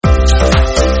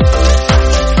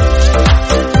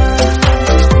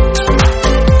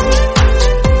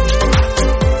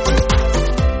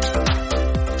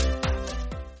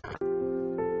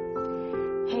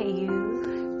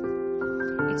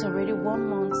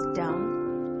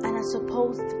I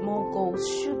suppose more goals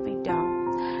should be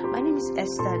done. My name is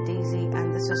Esther Daisy,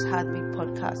 and this is Heartbeat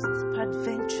Podcast.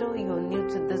 Peradventure, you're new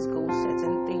to this goal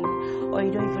setting thing, or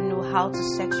you don't even know how to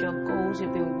set your goals.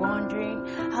 You've been wondering,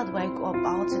 how do I go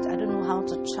about it? I don't know how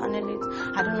to channel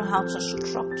it. I don't know how to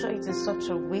structure it in such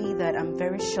a way that I'm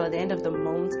very sure at the end of the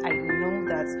month, I know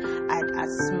that I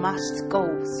smashed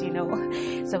goals,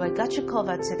 So I got you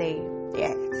covered today.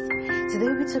 Yes. Today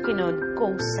we'll be talking on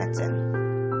goal setting.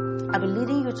 I'll be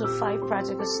leading you to 5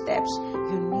 practical steps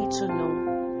you need to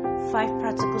know. 5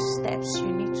 practical steps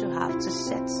you need to have to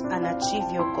set and achieve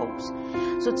your goals.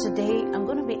 So today I'm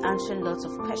going to be answering lots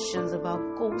of questions about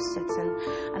goal setting,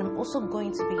 and I'm also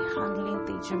going to be handling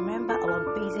things. Remember,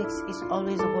 our basics is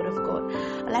always the Word of God.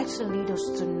 I like to lead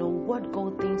us to know what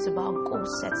God thinks about goal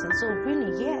setting. So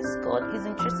really, yes, God is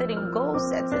interested in goal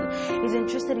setting. He's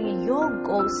interested in your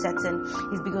goal setting.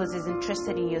 It's because He's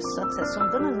interested in your success. So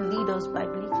I'm going to lead us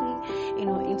biblically,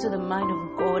 into the mind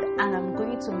of God, and I'm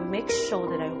going to make sure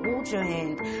that I hold your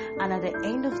hand, and at the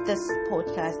end of this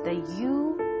podcast that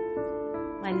you,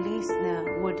 my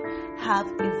listener, would have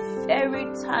a very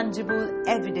tangible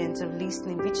evidence of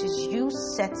listening, which is you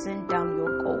setting down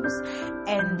your goals,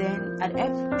 and then at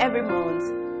every month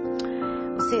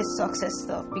we say success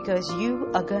stuff because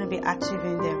you are going to be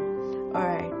achieving them.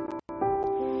 Alright,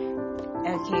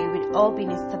 okay, with all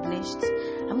being established,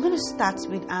 I'm going to start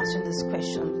with answering this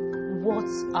question: what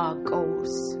are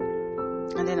goals?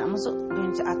 And then I'm also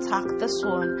going to attack this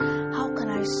one: how can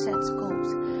I set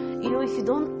goals? If you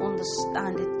don't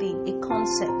understand a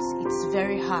concept, it's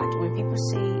very hard. When people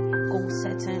say goal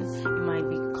setting, you might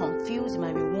be confused, you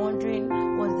might be wondering,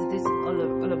 what is this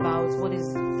all about? What is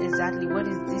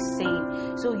this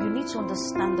saying? So you need to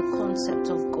understand the concept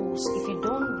of goals. If you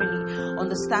don't really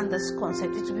understand this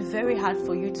concept, it will be very hard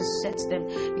for you to set them,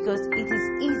 because it is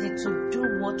easy to do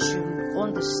what you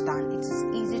understand. It is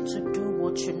easy to do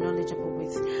what you're knowledgeable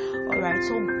with. Alright,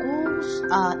 so goals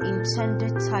are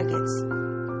intended targets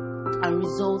and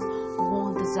results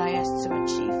one desires to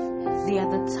achieve. They are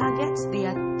the targets, they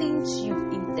are things you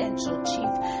intend to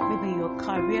achieve, maybe in your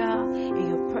career, in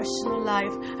your personal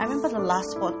life. I remember the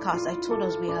last podcast I told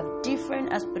us we have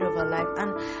different aspects of our life,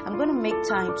 and I'm going to make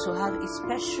time to have a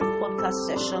special podcast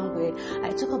session where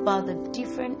I talk about the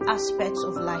different aspects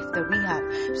of life that we have,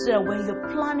 so that when you're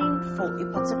planning for a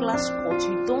particular sport,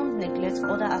 you don't neglect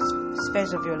other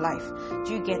aspects of your life.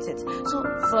 Do you get it? So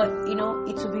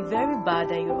it will be very bad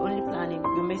that you're only planning,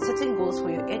 you make certain goals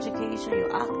for your education,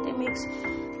 your academics,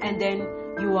 and then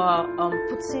you are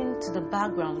putting to the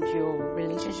background your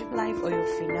relationship life, or your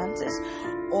finances,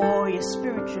 or your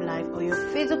spiritual life, or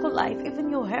your physical life, even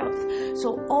your health.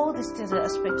 So all these things are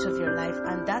aspects of your life,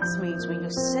 and that means when you're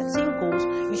setting goals,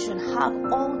 you should have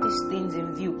all these things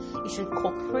in view. You should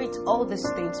incorporate all these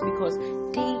things because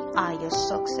they are your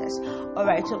success.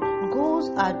 Alright, so goals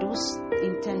are those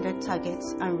intended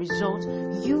targets and results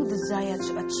you desire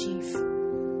to achieve.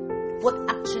 What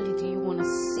actually do you want to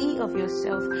see of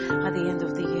yourself at the end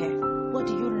of the year? What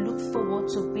do you look forward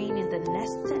to being in the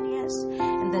next 10 years,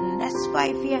 in the next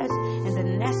 5 years, in the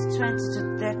next 20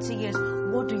 to 30 years?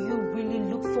 What do you really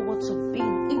look forward to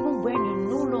being, even when you're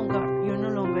no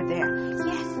longer there?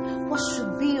 Yes, what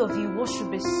should be of you? What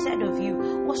should be said of you?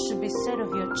 What should be said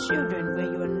of your children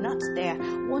when you are not there?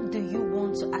 What do you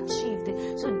want to achieve?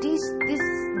 So these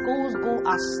goals go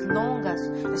as long as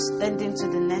extending to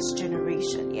the next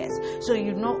generation. Yes. So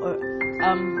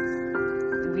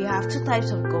we have 2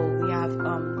 types of goal. We have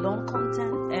long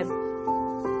content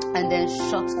and then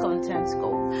short content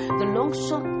goal. The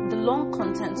long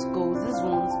content goals, these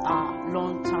ones are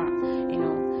long term.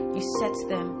 You set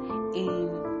them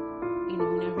in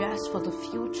areas for the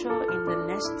future, in the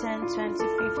next 10, 20,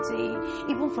 50,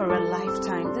 even for a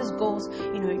lifetime. These goals,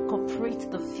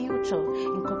 incorporate the future,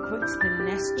 incorporate the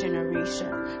next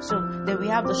generation. So then we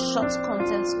have the short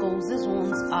content goals. These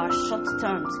ones are short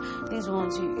terms. These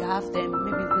ones, you have them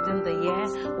maybe within the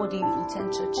year. What do you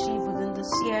intend to achieve within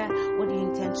this year? What do you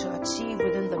intend to achieve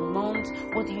within the month?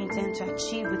 What do you intend to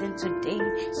achieve within today?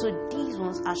 So these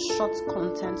ones are short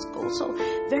content goals. So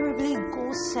variably,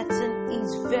 goal setting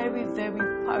is very, very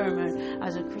paramount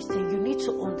as a Christian. You need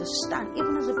to understand,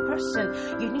 even as a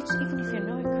person, even if you're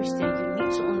not a Christian, you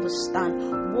need to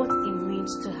understand what it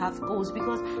means to have goals,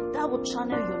 because that will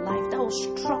channel your life, that will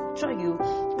structure you,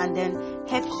 and then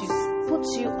helps you,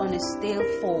 puts you on a scale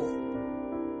for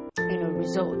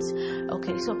results.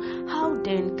 Okay, so how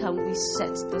then can we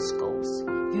set those goals?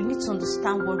 You need to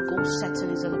understand what goal setting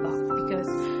is all about, because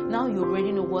now you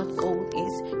already know what goal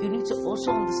is. You need to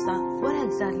also understand what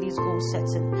exactly is goal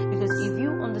setting, because if you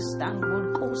understand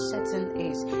what goal setting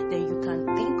is, then you can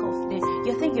think of, then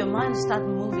you think your mind start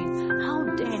moving.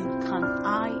 how then can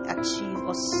I achieve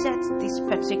or set this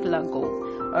particular goal?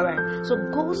 Alright, so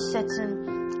goal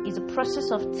setting is a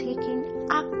process of taking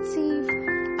active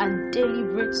and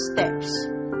deliberate steps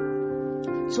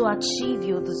to achieve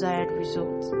your desired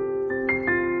result.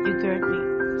 You get me?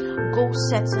 Goal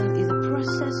setting is a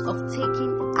process of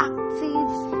taking active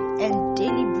and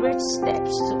deliberate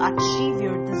steps to achieve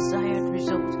your desired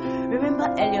result.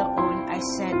 Remember earlier on I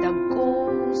said that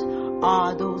goals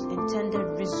are those intended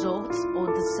results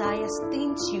or desires,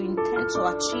 things you intend to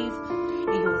achieve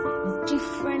in your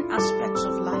different aspects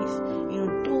of life.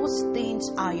 Those things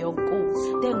are your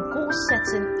goals. Then goal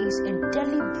setting is a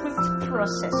deliberate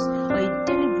process or a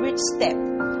deliberate step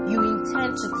you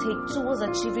intend to take towards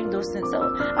achieving those things. So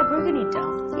I'm breaking it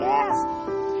down. Yes.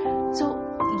 So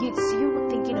it's you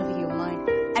thinking of in your mind,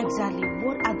 exactly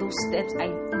what are those steps I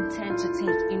intend to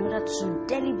take in order to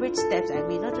deliberate steps. I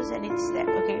mean, not just any step,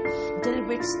 okay?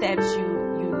 Deliberate steps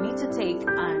you need to take,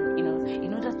 and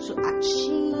in order to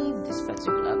achieve these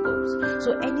particular goals.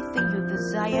 So anything you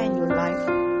desire in your life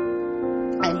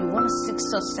and you want to seek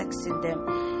success in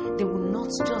them, they will not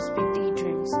just be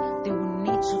daydreams. They will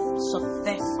need to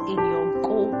surface in your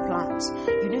goal plans.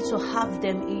 You need to have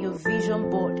them in your vision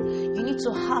board. You need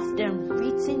to have them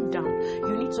written down.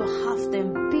 You need to have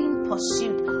them being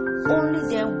pursued.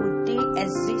 Only then will they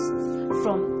exist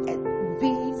from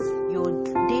being your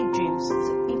daydreams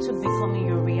into becoming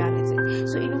your reality.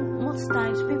 So most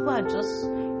times people are just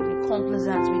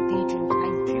complacent with daydreams. I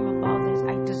dream about this.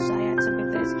 I desire to be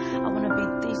this. I want to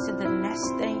be this in the next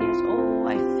 10 years. Oh,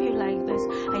 I feel like this.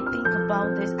 I think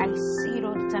about this. I see it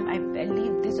all the time. I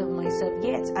believe this of myself.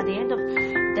 Yet, at the end of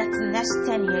that next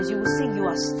 10 years, you will see you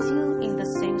are still in the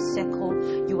same circle.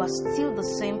 You are still the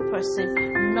same person.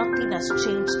 Nothing has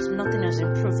changed. Nothing has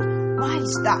improved. Why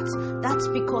is that? That's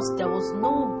because there was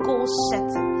no goal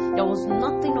setting. There was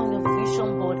nothing on your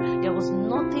vision board. There was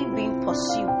nothing being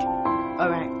pursued.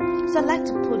 Alright. So I'd like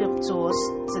to put up to us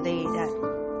today that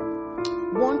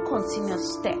one continuous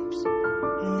step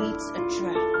leads a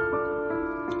trail.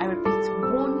 I repeat,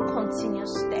 one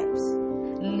continuous step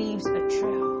leaves a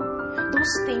trail.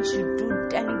 Those things you do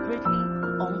deliberately,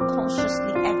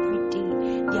 unconsciously every day,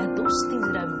 they are those things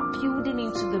that are building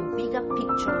into the bigger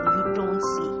picture you don't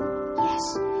see. Yes.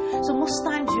 So most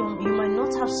times you might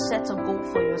not have set a goal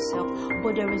for yourself,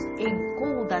 but there is a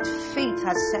goal that fate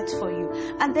has set for you.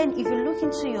 And then if you look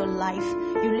into your life,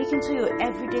 you look into your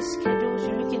everyday schedules,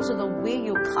 you look into the way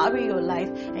you carry your life,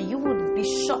 and you would be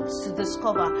shocked to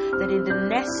discover that in the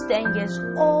next 10 years,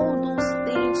 all those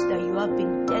things that you have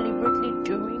been deliberately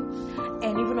doing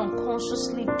and even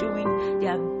unconsciously doing, they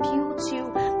have built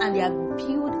you and they have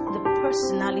built the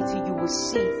personality you will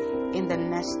see in the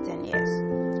next 10 years.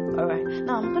 Alright,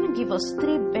 now I'm going to give us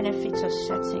 3 benefits of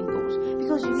setting goals,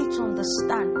 because you need to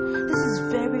understand this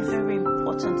is very, very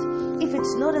important. If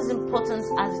it's not as important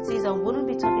as it is, I wouldn't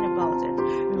be talking about it.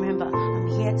 Remember, I'm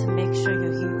here to make sure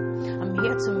you heal. I'm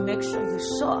here to make sure you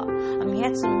soar. I'm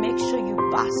here to make sure you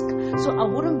bask. So I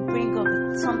wouldn't bring up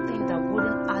something that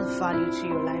wouldn't add value to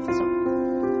your life. So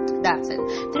that's it.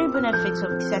 3 benefits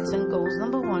of setting goals.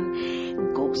 Number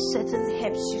 1, goal setting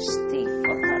helps you stay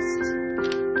focused.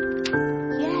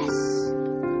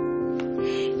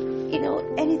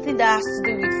 Anything that has to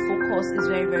do with focus is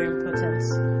very, very important.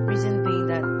 Reason being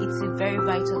that it's a very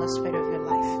vital aspect of your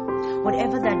life.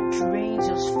 Whatever that drains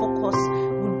your focus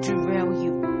will derail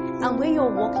you. And when you're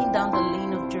walking down the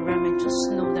lane of derailment,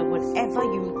 just know that whatever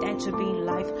you intend to be in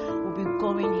life will be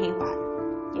going haywire.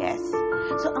 Yes.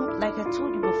 So like I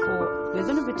told you before, we're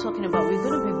going to be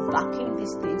backing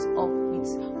these things up with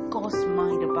God's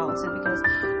mind about it, because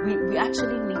we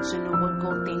actually need to know what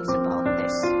God thinks about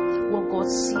this, what God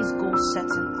sees goal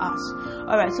setting us.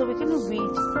 Alright, so we're going to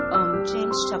read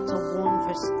James chapter 1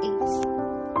 verse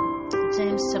 8.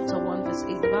 James chapter 1 verse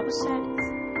 8. The Bible said,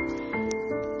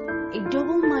 a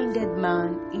double-minded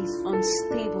man is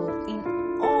unstable in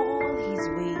all his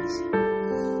ways.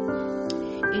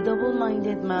 A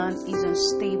double-minded man is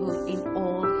unstable in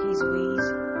all his ways.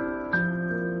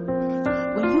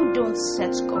 When you don't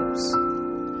set goals,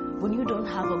 when you don't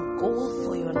have a goal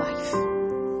for your life,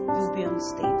 you'll be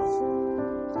unstable.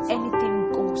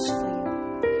 Anything goes for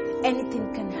you.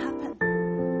 Anything can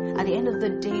happen. At the end of the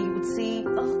day, you would say,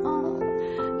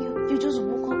 you just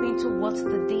woke up into what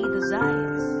the day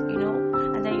desires,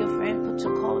 and then your friend puts a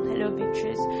call, hello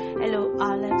Beatrice, hello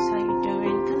Alex, how you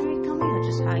doing? Can we come here,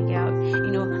 just hang out,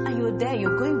 and you're there,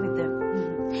 you're going with them,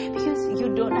 because you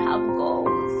don't have goals.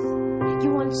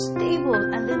 You want stable,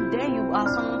 and then there you are,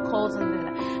 someone calls and they're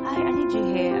like, hi, I need you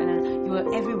here, and then you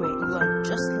are everywhere, you are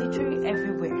just literally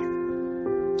everywhere.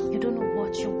 You don't know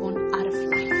what you want out of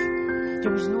life.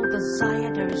 There is no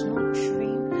desire. There is no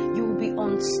dream. You will be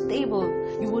unstable.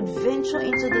 You would venture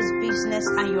into this business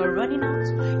and you're running out.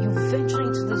 You venture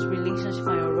into this relationship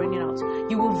and you're running out.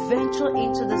 You will venture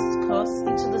into this course,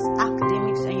 into this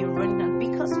academics and you're running out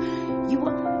because you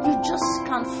just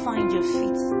can't find your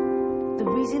feet. The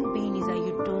reason being is that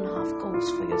you don't have goals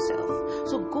for yourself.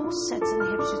 So goal setting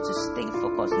helps you to stay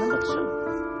focused. Number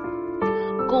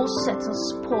 2, goal setting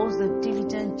spurs the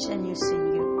diligent genius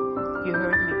in you. You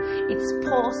heard me. It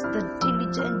spurs the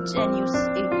diligent genius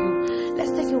in you.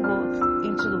 Let's take a walk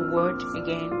into the word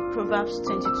again. Proverbs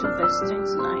 22 verse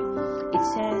 29. It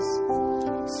says,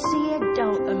 "Seest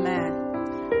thou a man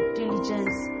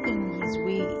diligence in his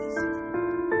ways?"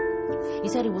 He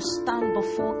said he will stand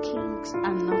before kings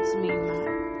and not mere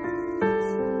man.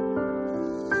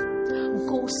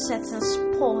 Goal setting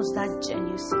spurs that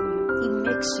genius in you. It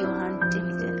makes your hand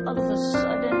diligent. All of a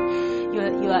sudden, you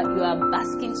are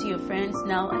basking to your friends.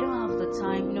 Now, I don't have the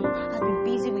time. I'll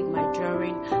be busy with my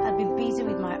drawing. I'll be busy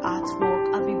with my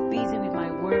artwork. I'll be busy with my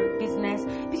work, business.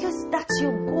 Because that's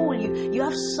your goal. You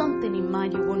have something in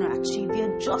mind you want to achieve.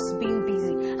 You're just being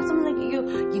busy. And something like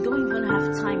you don't even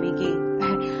have time again.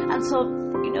 And so,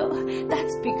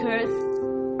 that's because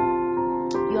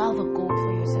you have a goal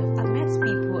for yourself. I've met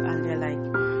people and they're like,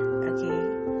 okay,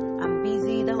 I'm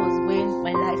busy. That was when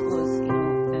my life was,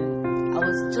 I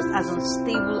was just as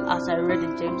unstable as I read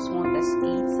in James 1 verse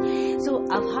 8. So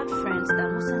I've had friends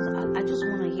that most times I just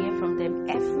want to hear from them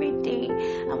every day.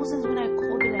 And most times when I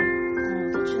call, they're like,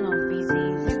 don't you know I'm busy?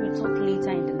 Maybe we talk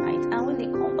later in the night. And when they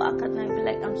come back at night, they're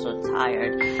like, I'm so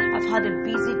tired. I've had a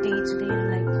busy day today. And I'm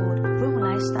like, God, when will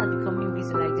I start becoming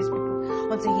busy like these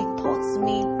people? Until he taught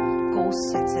me goal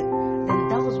setting. Then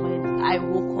that was when I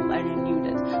woke up and I knew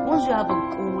that once you have a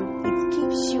goal, it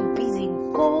keeps you busy.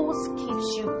 Goals keeps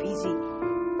you busy.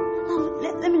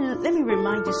 Now, let me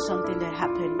remind you something that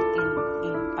happened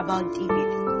about David.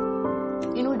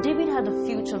 David had a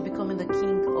future of becoming the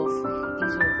king of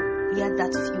Israel. He had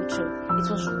that future. It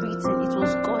was written. It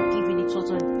was God-given. It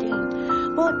was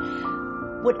ordained. But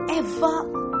whatever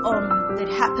that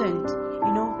happened,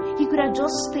 he could have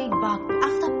just stayed back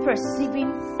after perceiving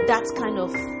that kind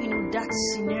of, that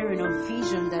scenario or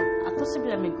vision that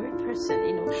possibly I'm a great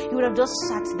person, He would have just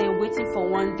sat there waiting for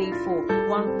one day for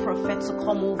one prophet to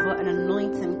come over and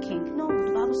anoint him king. No,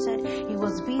 the Bible said he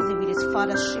was busy with his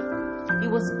father's sheep. He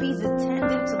was busy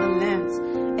tending to the lambs.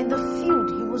 In the field,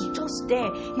 he was just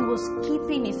there. He was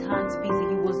keeping his hands busy.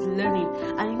 He was learning.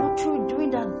 And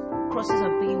during that process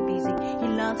of being busy, he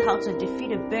learned how to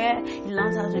defeat a bear. He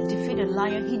learned how to defeat a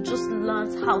lion. He just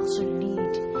learned how to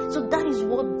lead. So that is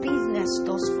what business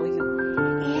does for you.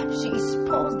 It helps you. It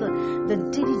spurs the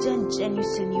diligent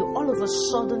genius in you. All of a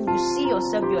sudden, you see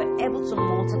yourself, you're able to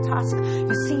multitask.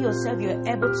 You see yourself, you're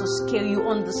able to scale. You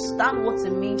understand what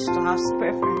it means to have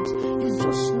preference. You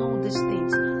just know these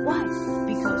things. Why?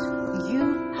 Because you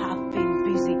have been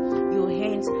busy. Your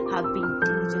hands have been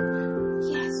diligent.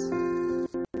 Yes.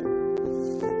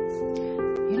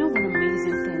 One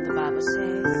amazing thing the Bible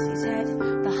says. He said,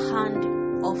 the hand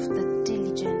of the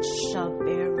diligent shall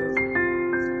bear fruit.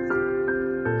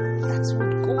 That's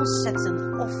what goal setting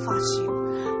offers you.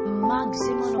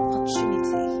 Maximum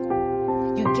opportunity.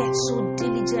 You get so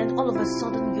diligent, all of a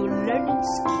sudden you're learning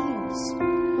skills.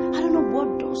 I don't know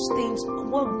what those things,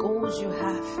 what goals you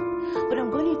have. But I'm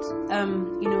going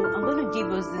to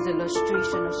give us this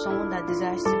illustration of someone that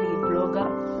desires to be a blogger.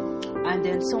 And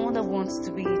then someone that wants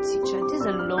to be a teacher. This is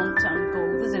a long-term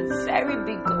goal. This is a very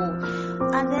big goal.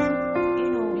 And then,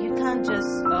 you can't just,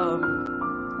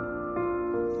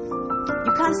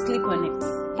 you can't sleep on it.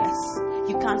 Yes,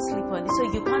 you can't sleep on it. So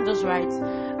you can't just write,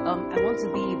 I want to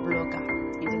be a blogger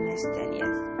in the next 10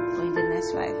 years, or in the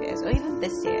next 5 years, or even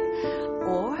this year.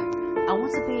 Or, I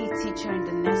want to be a teacher in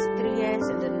the next 3 years,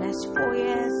 in the next 4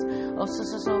 years, or so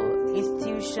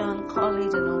institution,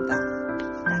 college, and all that.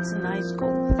 That's a nice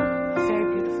goal. Very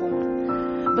beautiful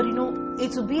one. But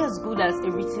it will be as good as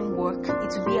a written work.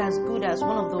 It will be as good as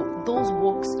one of those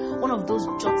works, one of those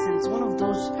jottings, one of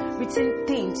those written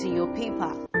things in your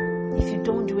paper. If you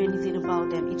don't do anything about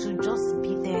them, it will just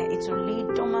be there. It will lay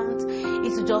dormant.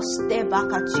 It will just stare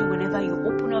back at you whenever you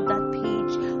open up that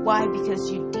page. Why?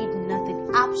 Because you did nothing,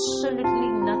 absolutely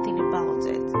nothing about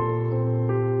it.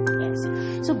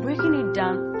 Yes. So breaking it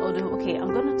down,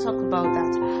 I'm going to talk about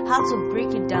that. How to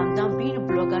break it down, being a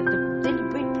blogger, the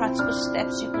deliberate practical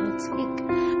steps you can take.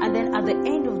 And then at the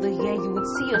end of the year, you would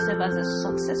see yourself as a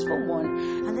successful one.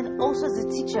 And then also as a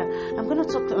teacher, I'm going to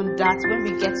talk on that when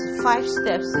we get to 5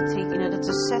 steps to take in order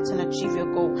to set and achieve your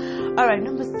goal. All right,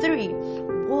 number 3,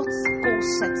 what goal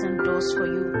setting does for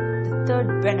you. The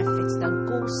third benefit that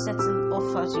goal setting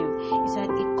offers you is that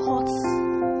it cuts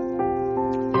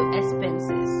your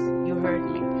expenses. You heard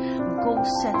me. Goal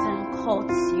setting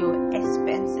cuts your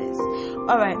expenses.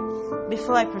 Alright,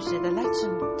 before I proceed, I'd like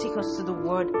to take us to the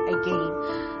word again.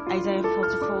 Isaiah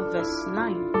 44 verse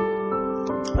 9.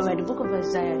 Alright, the book of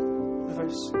Isaiah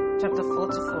chapter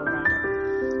 44 rather.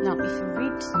 Now if you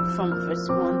read from verse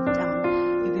 1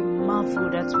 down, you'll be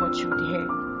marveled at what you would hear.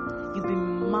 You'll be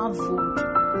marveled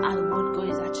at what God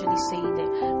is actually saying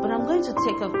there. But I'm going to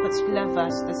take a particular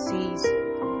verse that says,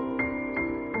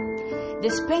 they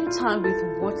spend time with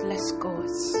worthless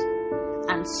gods,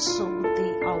 and so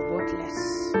they are worthless.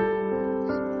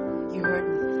 You heard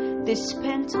me. They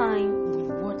spend time with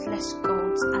worthless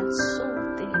gods, and so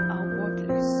they are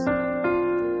worthless.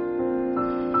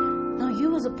 Now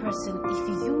you as a person, if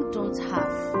you don't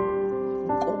have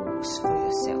goals for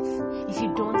yourself, if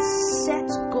you don't set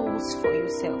goals for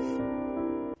yourself,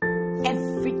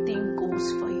 everything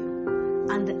goes for you.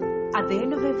 And at the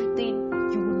end of everything,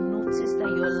 you will notice that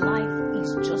your life is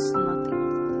just nothing.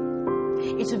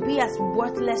 It will be as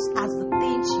worthless as the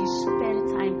things you spend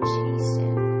time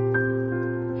chasing,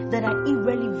 that are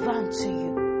irrelevant to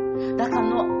you, that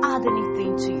cannot add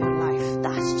anything to your life.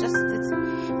 That's just it.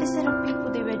 This set of people,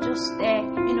 they were just there,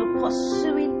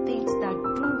 pursuing things that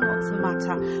do not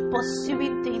matter,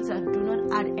 pursuing things that do not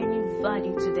add any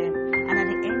value to them. And at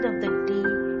the end of the day,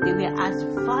 they were as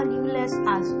valueless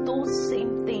as those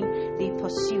same things they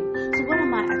pursue. So what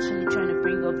am I actually trying to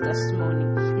bring up this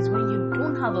morning is when you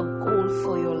don't have a goal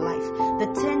for your life, the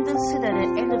tendency that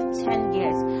at the end of 10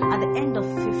 years, at the end of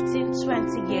 15,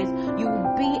 20 years, you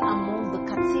will be among the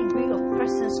category of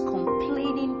persons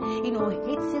complaining,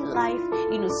 hating life,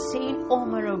 saying all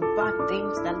manner of bad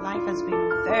things, that life has been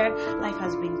unfair, life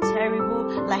has been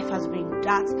terrible, life has been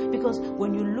that. Because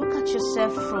when you look at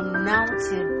yourself from now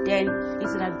till then,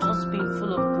 it's like just being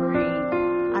full of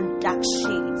gray and dark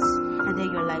shades. And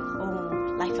then you're like,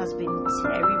 oh, life has been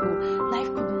terrible.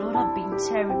 Life could not have been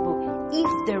terrible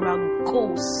if there are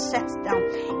goals set down,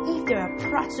 if there are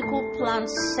practical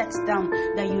plans set down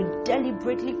that you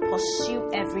deliberately pursue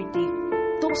every day.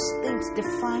 Those things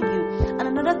define you. And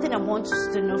another thing I want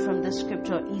you to know from the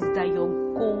scripture is that your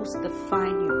goals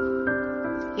define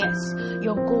you. Yes,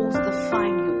 your goals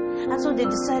define you. And so they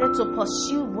decided to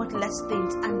pursue worthless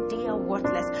things, and they are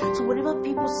worthless. So whenever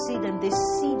people see them, they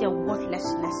see their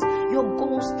worthlessness. Your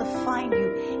goals define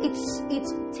you. It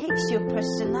takes your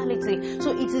personality.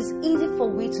 So it is easy for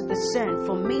we to discern,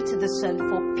 for me to discern,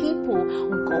 for people,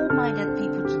 goal-minded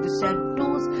people to discern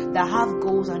those that have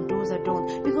goals and those that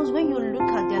don't. Because when you look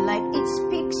at their life, it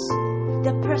speaks.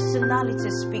 Their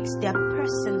personality speaks, their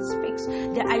person speaks,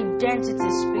 their identity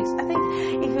speaks. I think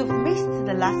if you've missed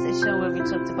the last session where we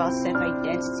talked about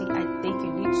self-identity, I think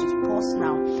you need to pause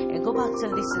now and go back to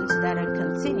listen to that and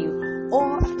continue.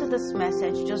 Or after this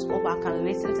message, just go back and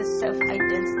listen to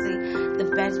self-identity, the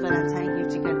best Valentine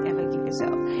gift you can ever give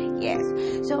yourself. Yes.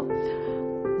 So,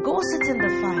 goal setting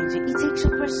defines you. It takes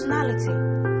your personality.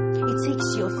 It takes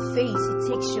your face. It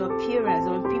takes your appearance.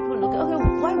 When people look,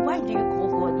 okay, why do you call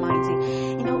God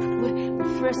mighty?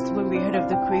 First when we heard of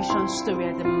the creation story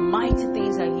and the mighty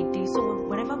things that He did. So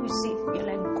whenever we see, we're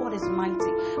like, God is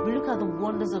mighty. We look at the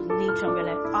wonders of nature and we're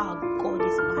like, God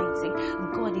is mighty.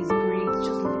 God is great.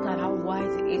 Just look at how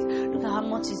wise He is. Look at how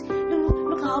much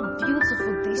look at how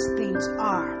beautiful these things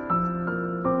are.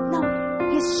 Now,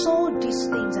 He saw these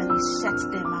things and He set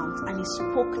them out and He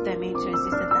spoke them into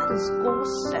existence. That is goal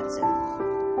setting.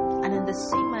 And in the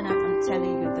same manner, I'm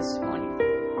telling you this morning,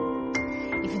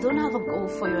 if you don't have a goal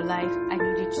for your life, I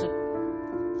need you to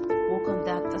work on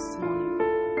that this morning.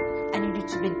 I need you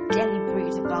to be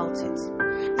deliberate about it.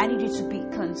 I need you to be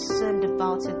concerned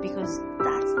about it, because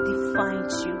that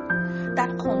defines you.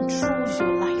 That controls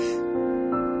your life.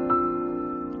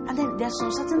 And then there's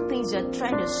some certain things you're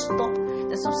trying to stop.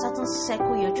 There's some certain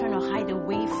circle you're trying to hide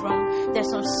away from.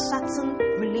 There's some certain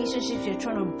relationships you're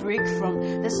trying to break from.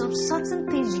 There's some certain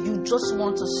things you just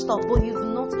want to stop, but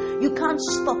you can't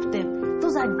stop them.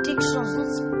 Those addictions,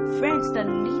 those friends that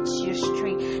lead you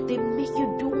astray, they make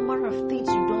you do all manner of things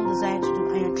you don't desire to do,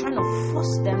 and you're trying to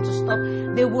force them to stop.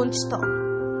 They won't stop.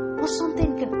 But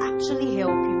something can actually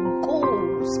help you.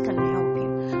 Goals can help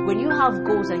you. When you have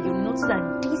goals and you notice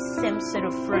that this same set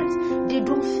of friends, they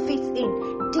don't fit in.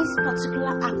 This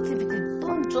particular activity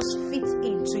don't just fit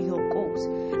into your goals.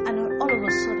 And all of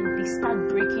a sudden, they start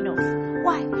breaking off.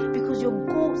 Why? Because your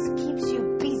goals keeps you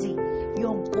busy.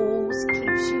 Your goals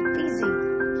keeps you busy.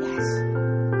 Yes.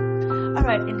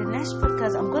 Alright, in the next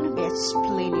podcast, I'm going to be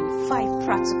explaining 5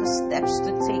 practical steps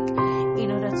to take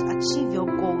in order to achieve your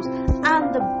goals,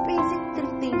 and the basic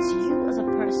 3 things you as a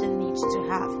person need to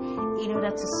have in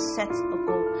order to set a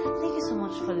goal. Thank you so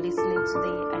much for listening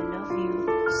today. I love you.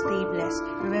 Stay blessed.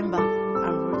 Remember,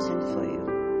 I'm rooting for you.